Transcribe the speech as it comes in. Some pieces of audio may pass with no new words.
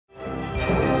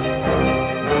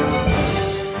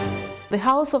The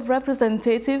House of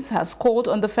Representatives has called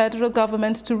on the federal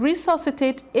government to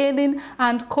resuscitate ailing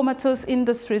and comatose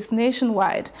industries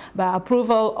nationwide by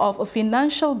approval of a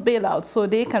financial bailout so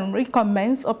they can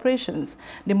recommence operations.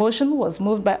 The motion was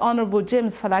moved by Honourable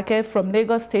James Faleke from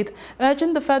Lagos State,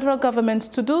 urging the federal government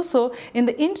to do so in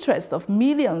the interest of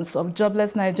millions of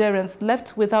jobless Nigerians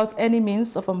left without any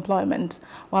means of employment.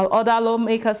 While other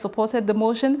lawmakers supported the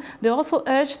motion, they also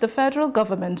urged the federal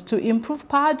government to improve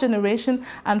power generation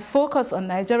and focus on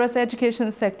Nigeria's education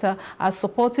sector as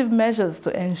supportive measures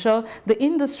to ensure the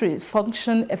industries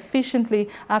function efficiently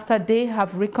after they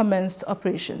have recommenced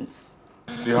operations.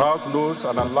 The House knows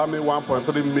an alarming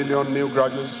 1.3 million new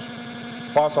graduates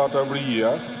pass out every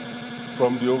year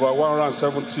from the over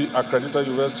 170 accredited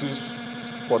universities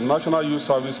for National Youth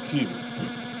Service Scheme.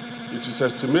 It is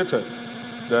estimated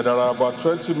that there are about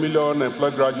 20 million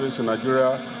employed graduates in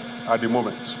Nigeria at the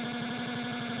moment.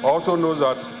 Also knows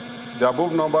that the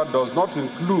above number does not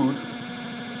include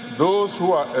those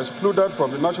who are excluded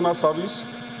from the national service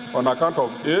on account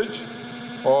of age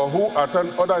or who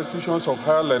attend other institutions of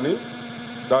higher learning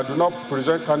that do not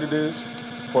present candidates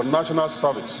for national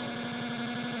service,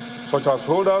 such as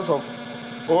holders of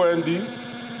OND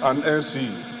and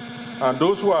NCE, and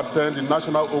those who attend the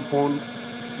national open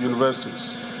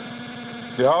universities.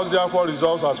 The House therefore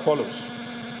resolves as follows.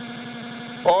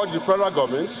 Urge the federal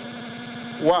government,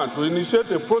 1, to initiate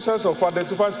a process of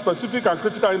identifying specific and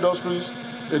critical industries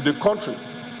in the country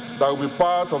that will be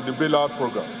part of the bailout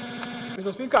program.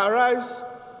 Mr. Speaker, I rise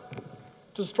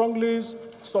to strongly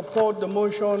support the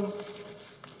motion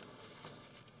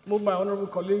moved by my honourable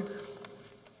colleague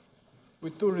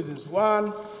with 2 reasons.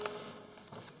 1,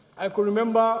 I could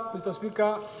remember, Mr.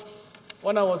 Speaker,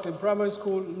 when I was in primary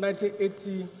school in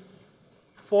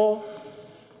 1984,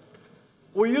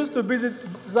 we used to visit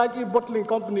Zaki Bottling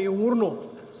Company in Wurno,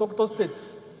 Sokoto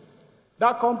State.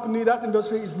 That company, that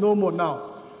industry is no more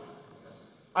now.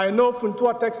 I know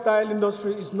Funtua textile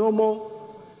industry is no more.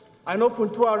 I know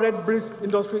Funtua red breast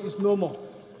industry is no more.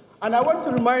 And I want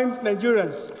to remind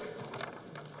Nigerians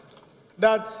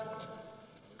that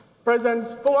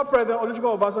former President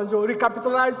Olusegun Obasanjo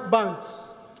recapitalized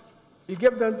banks. He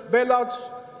gave them bailouts,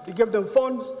 he gave them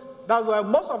funds. That's why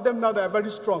most of them now they are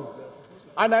very strong.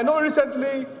 And I know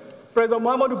recently President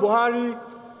Muhammadu Buhari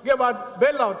gave out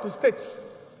bailout to states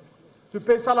to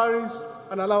pay salaries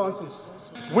and allowances.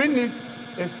 We need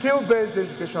a skill-based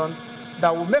education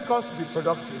that will make us to be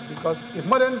productive, because in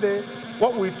modern day,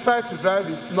 what we try to drive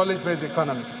is knowledge-based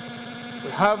economy.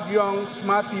 We have young,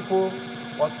 smart people,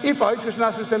 but if our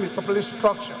educational system is properly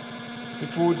structured,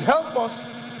 it would help us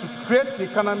to create the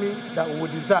economy that we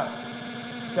would deserve.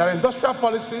 There are industrial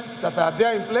policies that are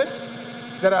there in place.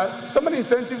 There are so many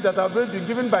incentives that have already been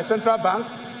given by central banks,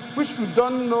 which we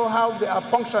don't know how they are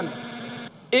functioning.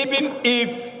 Even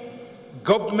if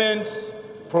governments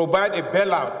provide a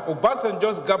bailout,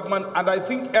 Obasanjo's government, and I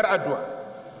think Yar'Adua,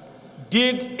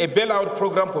 did a bailout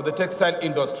program for the textile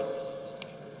industry.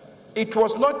 It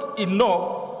was not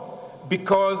enough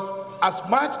because as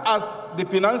much as the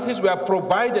finances were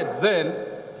provided then,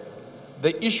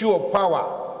 the issue of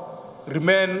power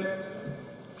remained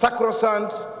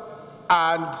sacrosanct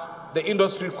and the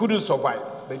industry couldn't survive.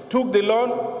 They took the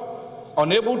loan,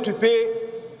 unable to pay,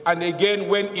 and again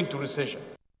went into recession.